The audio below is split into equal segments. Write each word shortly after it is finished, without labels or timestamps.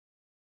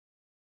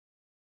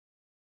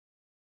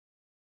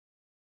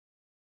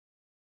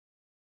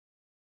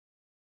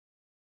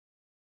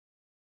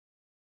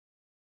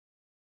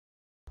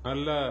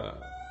അല്ല,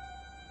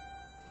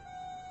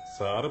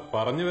 സാറ്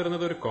പറഞ്ഞു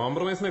വരുന്നത് ഒരു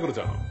കോംപ്രമൈസിനെ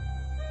കുറിച്ചാണോ?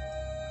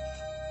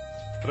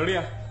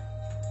 റെഡിയാ,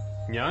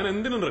 ഞാൻ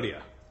എന്തിനും റെഡിയാ.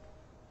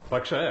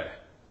 പക്ഷേ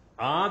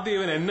ആദ്യം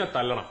ഇവൻ എന്നെ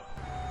തല്ലണം.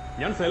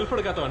 ഞാൻ സെൽഫ്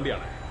എടുക്കാത്ത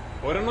വണ്ടിയാണ്.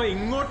 ഒരെണ്ണം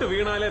ഇങ്ങോട്ട്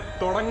വീണാലേ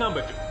തുടങ്ങാൻ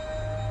പറ്റും.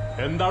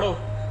 എന്താടോ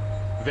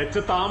വെച്ച്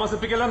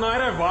താമസിപ്പിക്കല്ല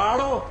നേരെ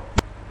വാടോ.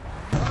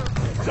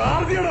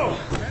 ചാർജിയടോ,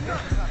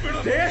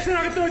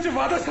 സ്റ്റേഷനകത്ത് വെച്ച്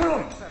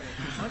വധശ്രമം.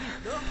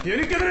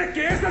 എനിക്കെതിരെ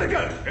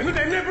കേസെടുക്ക്, എന്നിട്ട്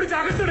എന്നെ പിടിച്ച്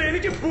അകത്തിട.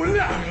 എനിക്ക് പുല്ല.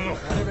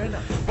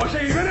 പക്ഷെ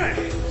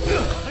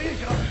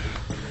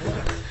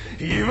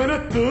ഇവനെ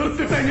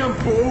തീർത്തിട്ടേ ഞാൻ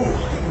പോവും.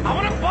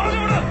 അവനെ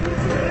പറഞ്ഞോട്.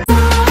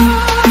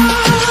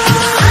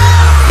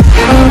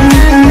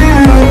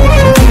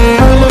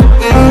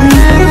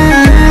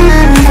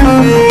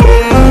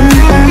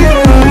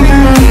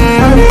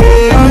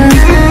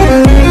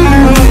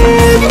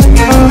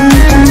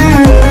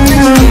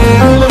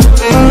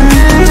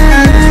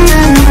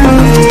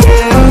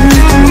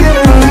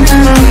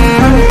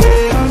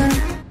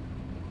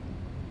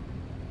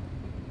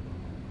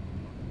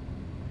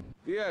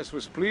 Diaz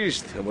was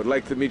pleased and would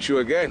like to meet you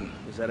again.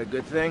 Is that a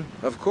good thing?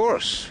 Of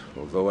course,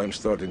 although I'm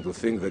starting to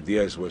think that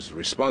Diaz was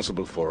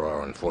responsible for our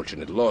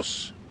unfortunate loss.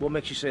 What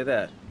makes you say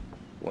that?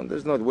 One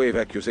does not wave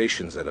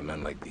accusations at a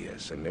man like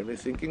Diaz. I'm merely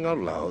thinking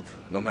out loud.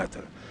 No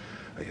matter.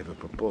 I have a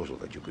proposal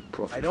that you could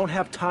profit. I don't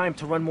have time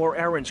to run more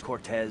errands,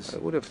 Cortez.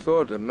 I would have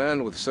thought a man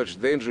with such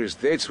dangerous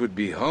dates would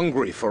be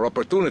hungry for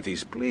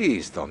opportunities.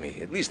 Please, Tommy,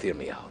 at least hear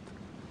me out.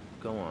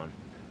 Go on.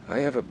 I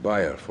have a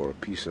buyer for a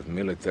piece of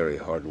military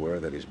hardware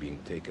that is being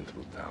taken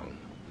through town.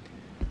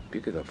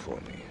 Pick it up for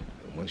me.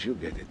 And once you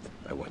get it,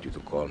 I want you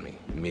to call me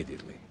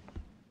immediately.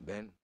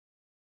 Ben?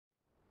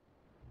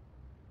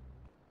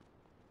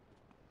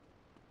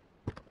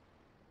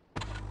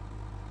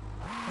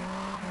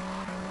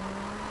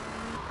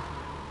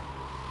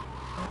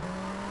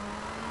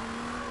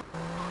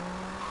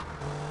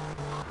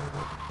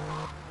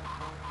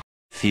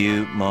 Few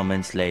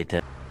moments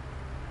later.